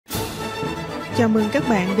Chào mừng các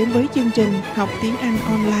bạn đến với chương trình học tiếng Anh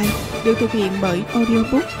online được thực hiện bởi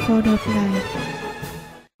Audiobook for the Blind.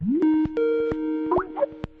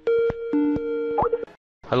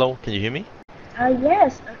 Hello, can you hear me?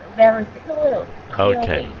 Yes, very clear.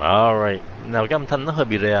 Okay, alright. Nào cái âm thanh nó hơi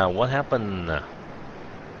bị rè. What happened?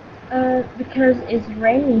 Because it's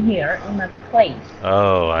raining here in my place.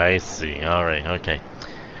 Oh, I see. Alright, okay.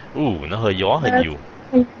 Nó hơi gió hơi nhiều.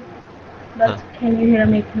 But can you hear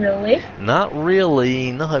me clearly? Not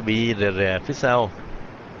really. Nó hơi bị rè phía sau.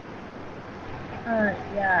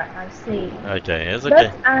 Yeah, I see. Okay, it's okay.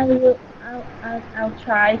 But I'll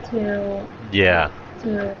try to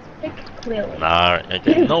speak clearly. Alright,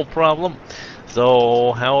 okay, no problem.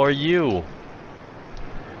 So, how are you?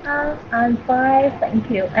 I'm fine, thank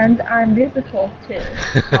you. And I'm beautiful too.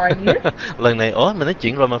 How are you? Lần này, mình nói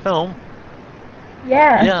chuyện rồi mà phải không?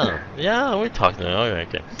 Yeah. Yeah, we're talking.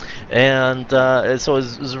 Okay. And so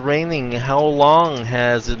it's raining. How long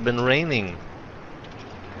has it been raining?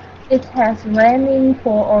 It has raining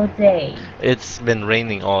for all day. It's been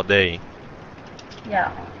raining all day.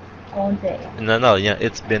 Yeah, all day. No, yeah,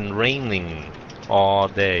 it's been raining all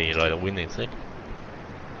day. Rồi, we need to say.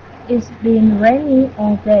 It's been raining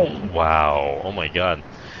all day. Wow, oh my God.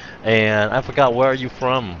 And I forgot, where are you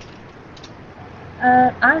from?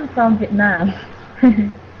 I'm from Vietnam.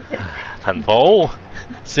 Thành phố,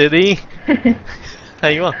 city.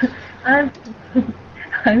 Hay quá.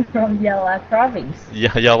 I'm from Gia Lai province.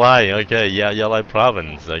 Yeah, Gia Lai, okay, yeah, Gia Lai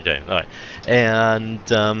province, okay, all right. And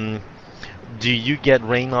do you get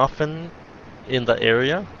rain often in the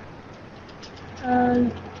area?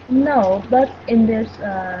 No, but in this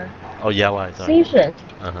Gia Lai, sorry. season,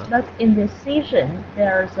 but in this season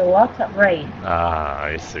there's a lot of rain.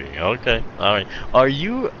 I see. Okay, all right. Are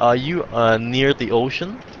you near the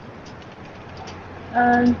ocean?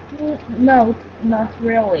 No, not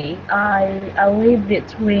really. I live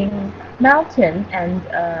between mountain and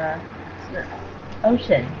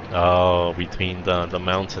ocean. Oh, between the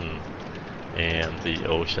mountain and the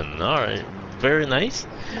ocean. All right, very nice.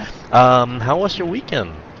 How was your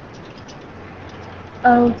weekend?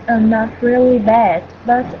 Oh, not really bad,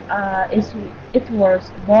 but it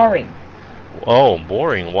was boring. Oh,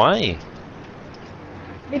 boring. Why?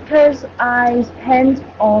 Because I spent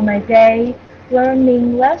all my day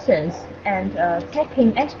learning lessons and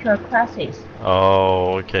taking extra classes.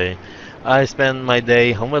 Oh, okay. I spend my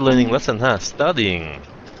day không phải learning lesson, Studying.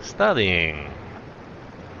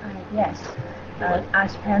 Yes. I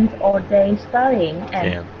spent all day studying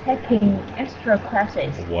and taking extra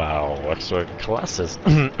classes. Wow, extra classes.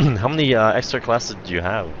 How many extra classes do you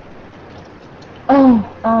have? Oh,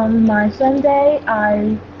 on my Sunday,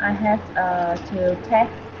 I had to take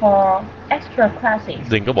 4 extra classes.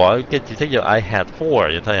 Đừng có bỏ cái chi tiết giờ I had 4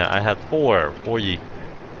 vậy thôi I had 4. 4 gì?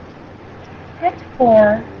 Had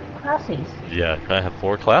 4 classes. Yeah, I had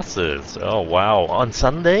 4 classes. Oh, wow. On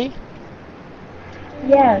Sunday?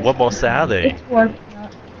 Yes. What about Saturday? It was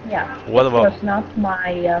not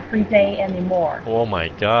my free day anymore. Oh my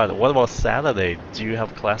God. What about Saturday? Do you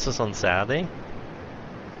have classes on Saturday?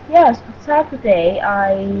 Yes, Saturday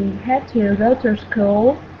I had to go to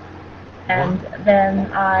school, and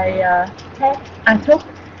then I took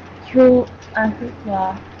 2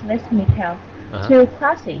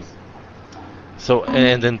 classes. So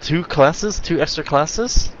and then 2 classes, 2 extra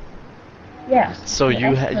classes? Yes. So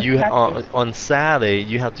you on Saturday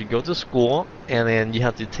you have to go to school and then you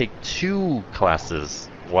have to take 2 classes.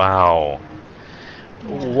 Wow.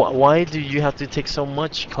 Yeah. Why do you have to take so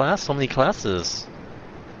many classes?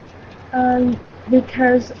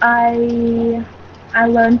 Because I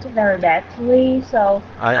learned very badly, so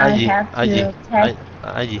I have to take.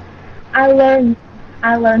 I learned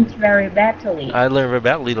very badly. I learned very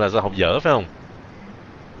badly là do học dở phải không?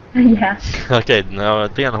 Yeah. Okay, no,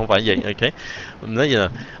 tiếng Anh không phải vậy. Okay. Nói gì nào?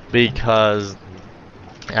 Because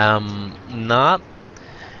not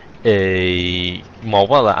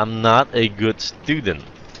I'm not a good student.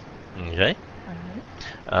 Okay.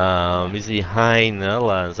 Cái gì hai nữa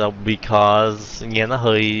là sao? Because nghe nó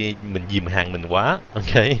hơi mình dìm hàng mình quá.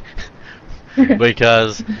 Okay.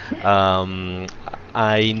 Because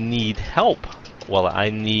I need help. Well,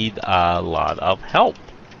 I need a lot of help.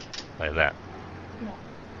 Like that.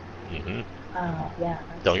 Yeah.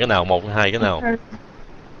 Chọn cái nào? 1, 2 cái nào?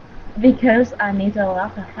 Because I need a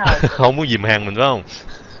lot of help. Không muốn dìm hàng mình phải không?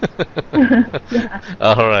 Yeah.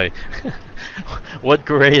 Alright. What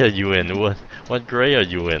grade are you in? What grade are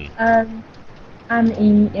you in? I'm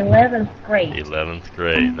in 11th grade. 11th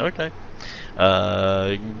grade. Okay.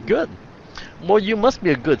 Good. Well, you must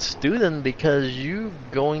be a good student because you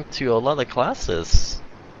going to a lot of classes.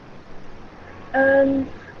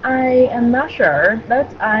 I am not sure, but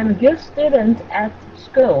I'm a good student at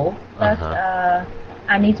school. But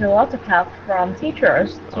I need a lot of help from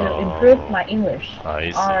teachers to improve my English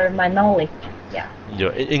or my knowledge. Yeah.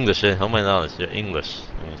 Your English, không my knowledge. Your English.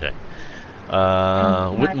 Okay.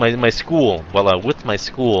 With my school, with my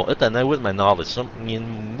school, ít là nói with my knowledge.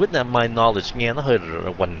 With my knowledge nghe nó hơi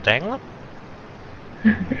hoành tráng lắm.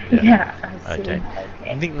 Yeah. I see. Okay.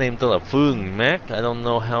 Nickname to Phương, Mac. I don't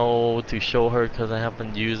know how to show her because I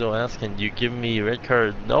haven't used OS. Can you give me a red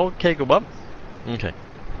card? Okay, go up. Okay.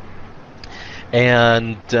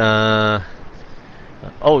 And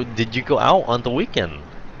did you go out on the weekend?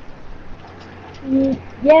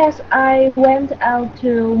 Yes, I went out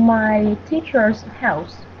to my teacher's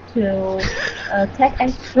house to take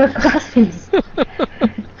extra classes.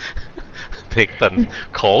 Thiệt tình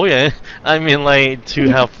khổ vậy. I mean, like to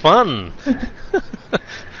have fun.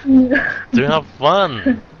 To have fun.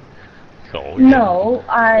 Khổ vậy. No,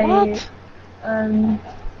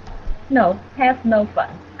 no, have no fun.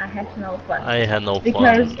 I had no fun. I had no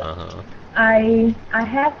because fun. I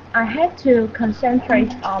had to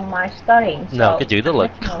concentrate on my studying. No, cái chữ đó là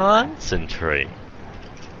concentrate.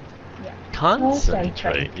 Yeah.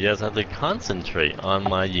 Concentrate. Yes, I have to concentrate on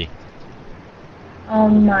my gì?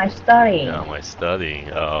 On my studying. Yeah, my studying.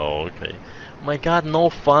 Oh, okay. My God, no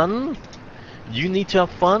fun? You need to have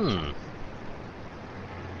fun.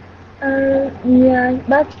 Yeah,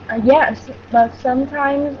 but yes, but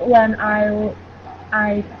sometimes when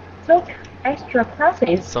I took extra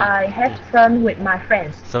classes, I had fun with my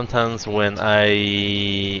friends. Sometimes when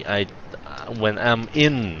when I'm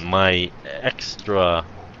in my extra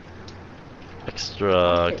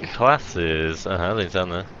classes, thì sao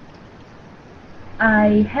nữa?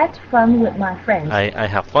 I had fun with my friends. I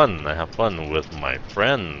have fun. I have fun with my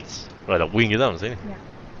friends. Rồi đọc nguyên cái đó làm sao?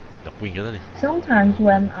 Đọc nguyên cái đó đi. Sometimes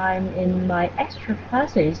when I'm in my extra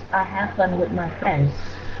classes, I have fun with my friends.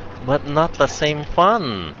 But not the same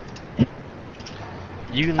fun.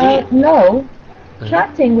 You need. No,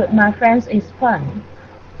 chatting with my friends is fun.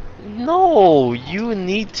 No, you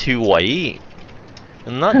need to wait,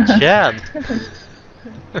 not chat.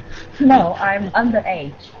 No, I'm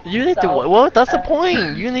underage. You need to wait. Well, that's the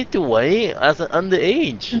point. You need to wait as an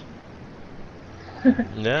underage.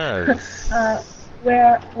 Yes.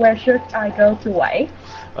 Where should I go to wait?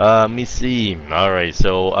 Let me see. All right.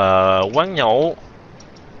 So, quán nhậu.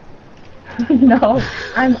 No,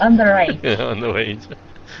 I'm underage. Underage.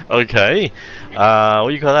 Okay. What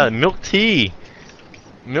do you call that? Milk tea.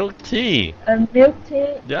 Milk tea. Milk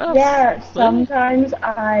tea? Yes. Yeah, sometimes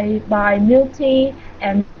I buy milk tea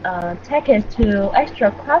and take it to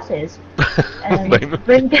extra classes and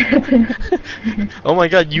bring it. Oh my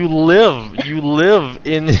God! You live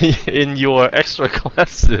in your extra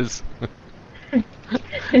classes.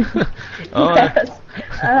 Yes.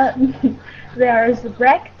 There's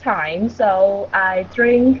break time, so I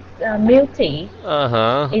drink milk tea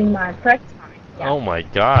in my break time. Yeah. Oh my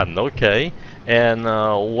God! Okay. And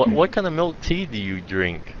what kind of milk tea do you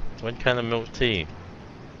drink? What kind of milk tea?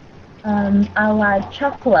 I like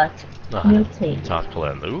chocolate milk tea.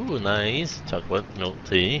 Chocolate. Ooh, nice. Chocolate milk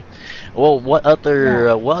tea. Well, what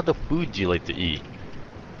other food do you like to eat?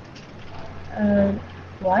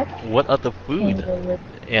 What? What other food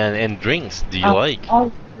and drinks do you like?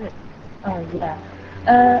 Yeah.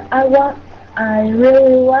 I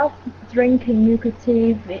really love drinking milk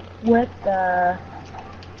tea with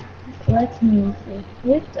let me see,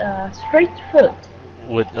 with street food.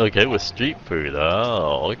 With street food.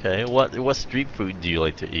 Oh, okay. What street food do you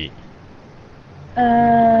like to eat?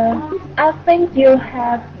 I think you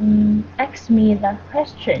have asked me that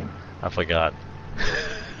question. I forgot.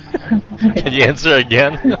 Can you answer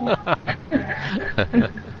again?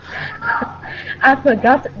 I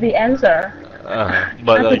forgot the answer.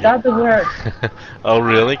 But I forgot the word. Oh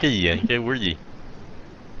really? Cái gì vậy? Cái word gì?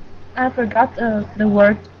 I forgot the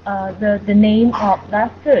word, the name of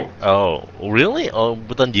that food. Oh, really?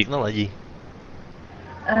 Tên Việt nó là gì?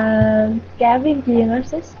 Cá viên chiên,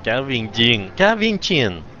 sis. Cá viên chiên. Cá viên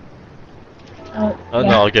chiên. Yeah.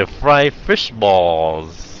 No, okay. Fried fish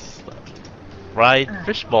balls. Fried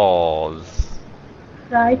fish balls.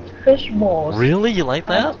 Fried fish balls. Really? You like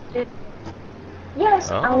that? Yes,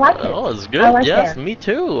 I like it. Oh, it's good. I like yes, that. Me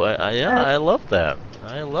too. I love that.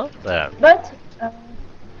 I love that. But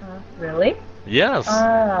really? Yes.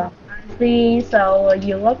 I see. So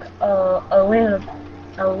you look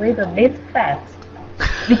a little bit fat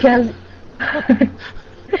because.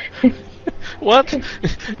 What?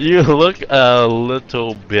 You look a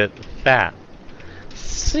little bit fat.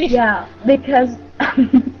 See? Yeah, because.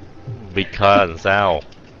 Because how?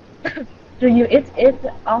 Do you eat it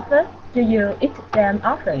often? Do you eat them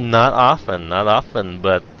often? Not often, not often,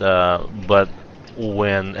 but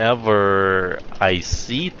whenever I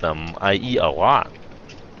see them, I eat a lot.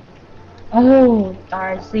 Oh,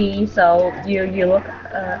 I see. So you look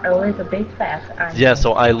a little bit fat. Yeah,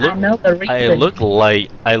 so I know the reason.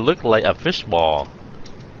 I look like a fish ball.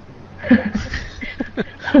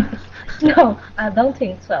 No, I don't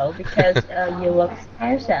think so because you look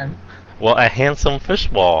handsome. Well, a handsome fish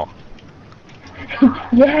ball.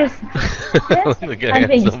 Yes. Yes. Look at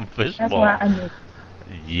handsome fish That's ball. what I mean.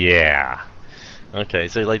 Yeah. Okay,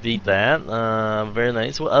 so you like to eat that. Very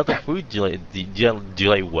nice. What other food do you like? Do you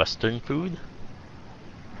like Western food?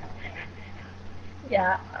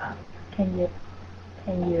 Yeah. Can you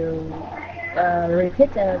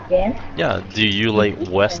repeat again? Yeah. Do you like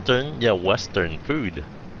Western? Yeah, Western food.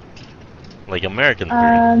 Like American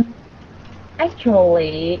food.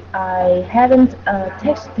 Actually, I haven't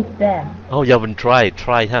tasted them. Oh, you haven't tried?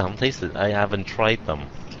 Try, huh? I'm tasted. I haven't tried them.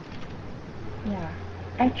 Yeah.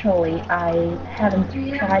 Actually, I haven't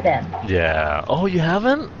tried them. Yeah. Oh, you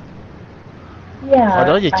haven't? Yeah, Hồi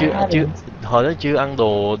đó giờ I chưa haven't. hồi đó chưa ăn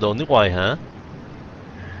đồ nước ngoài hả?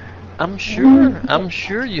 I'm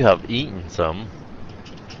sure you have eaten some.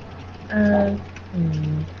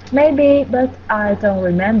 Maybe, but I don't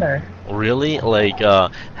remember. Really? Like,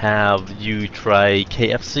 have you tried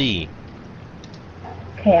KFC?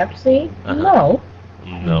 KFC? Uh-huh. No.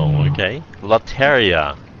 No. Okay.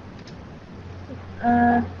 Lotteria.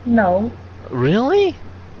 No. Really?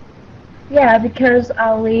 Yeah, because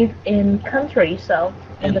I live in country, so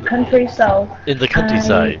in the countryside. In the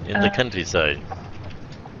countryside.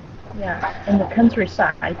 Yeah, in the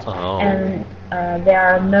countryside. Oh. And there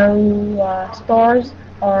are no stores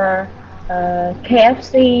or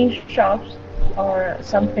KFC shops or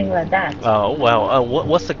something like that. Oh wow.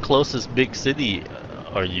 What's the closest big city?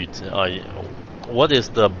 What is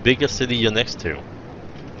the biggest city you're next to?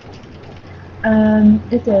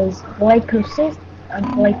 It is Lake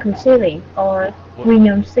City or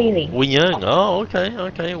Winyang City. Winyang. Oh, okay,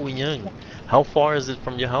 Winyang. How far is it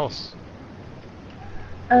from your house?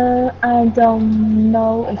 I don't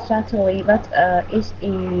know exactly, but it's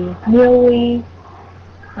nearly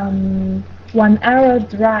 1 hour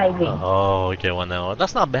driving. Oh, okay, 1 hour.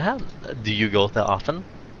 That's not bad. Do you go there often?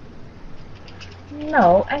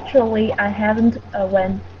 No, actually, I haven't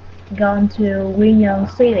gone to Winyang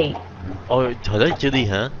City. Oh, hồi đó chưa đi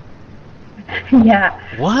hả? Yeah.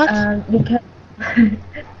 What? Because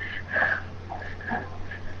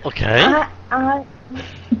Okay. I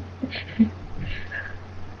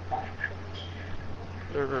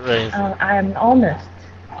I am honest.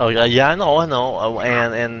 Oh yeah, I know.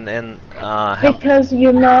 Because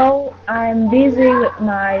you know I'm busy with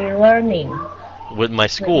my learning. With my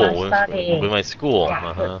school, with my studying. with my school.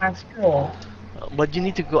 Yeah, with my school. But you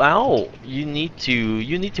need to go out. You need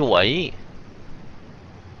to wait.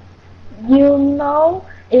 You know,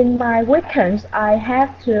 in my weekends I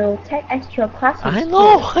have to take extra classes. I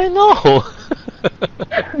know.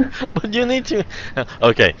 But you need to.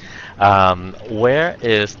 Okay. Where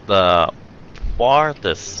is the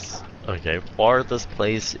farthest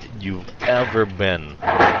place you've ever been?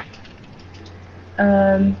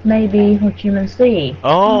 Maybe Ho Chi Minh City.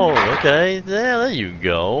 Oh, okay. There you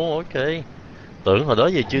go. Okay. Tưởng hồi đó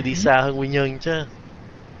giờ chưa đi xa hơn Quy Nhơn chứ.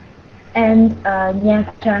 And Nha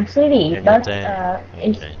Trang City, but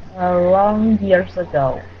it's long years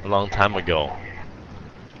ago. A long time ago.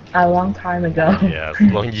 A long time ago. Yes,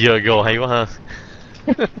 long year ago hay quá ha.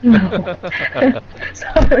 No.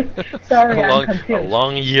 Sorry, I'm confused. A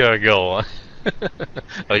long year ago.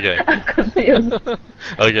 Okay. I'm confused.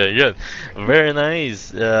 Okay, good. Very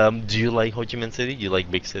nice. Do you like Ho Chi Minh City? Do you like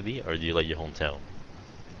big city, or do you like your hometown?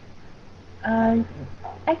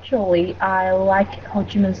 Actually, I like Ho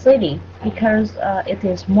Chi Minh City because it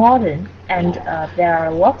is modern and there are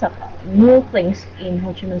a lot of new things in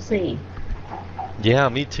Ho Chi Minh City. Yeah,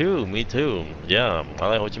 me too. Yeah, I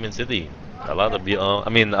like Ho Chi Minh City. A lot of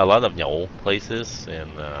a lot of nhậu places and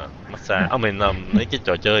massage. Mấy cái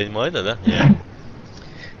trò chơi mới rồi đó.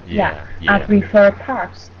 Yeah. I prefer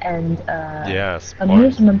parks and yes,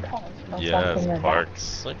 amusement parks or yes, something like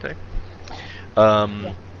parks. that. Okay.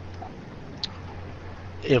 Yeah.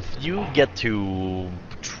 If you get to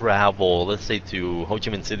travel, let's say to Ho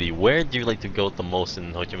Chi Minh City, where do you like to go the most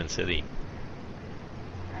in Ho Chi Minh City?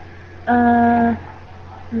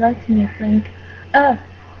 Let me think.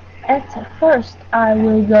 At first, I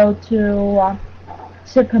will go to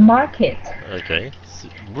supermarket. Okay.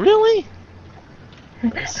 Really?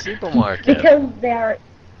 Supermarket. Because there,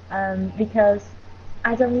 because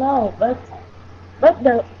I don't know, but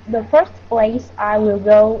the first place I will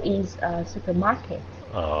go is supermarket.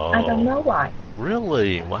 Oh. I don't know why.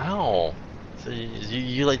 Really? Wow. So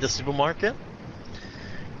you like the supermarket?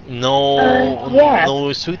 No, yes.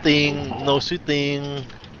 no sweeting, no sweeting.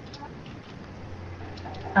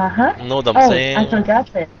 No đầm sen. I forgot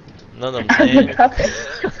it. No đầm I sen. forgot it.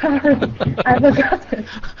 Sorry, I forgot it.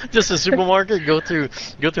 Just a supermarket. Go to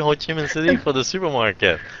Ho Chi Minh City for the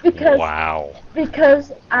supermarket.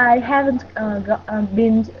 Because I haven't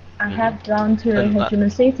been. I have gone to Ho Chi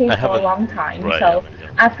Minh City for a long time, right, so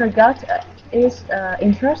I forgot its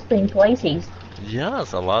interesting places.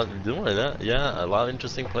 Yes, a lot. Đúng rồi đó. Yeah, a lot of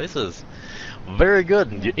interesting places. Very good.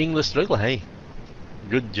 Your English rất là hay.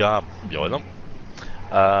 Good job. Giỏi lắm.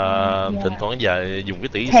 Thỉnh thoảng giờ dùng cái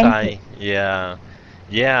tỷ sai. Yeah.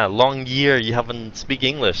 Yeah, long year you haven't speak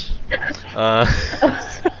English.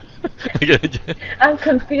 I'm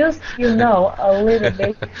confused, a little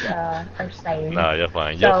bit. I'm saying. No, you're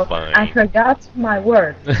fine. So You're fine. I forgot my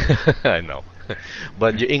word. I know.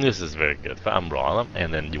 But your English is very good. Phát âm rõ lắm.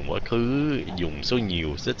 And then dùng quá khứ, dùng số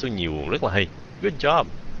nhiều, xếp số nhiều rất là hay. Good job.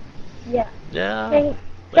 Yeah. Yeah.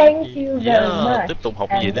 Thank you very much. Tiếp tục học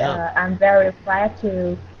gì nữa? I'm very glad to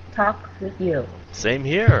talk with you. Same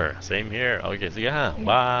here. Same here. Okay, sige ha.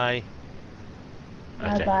 Bye.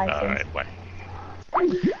 Bye bye. All right, bye.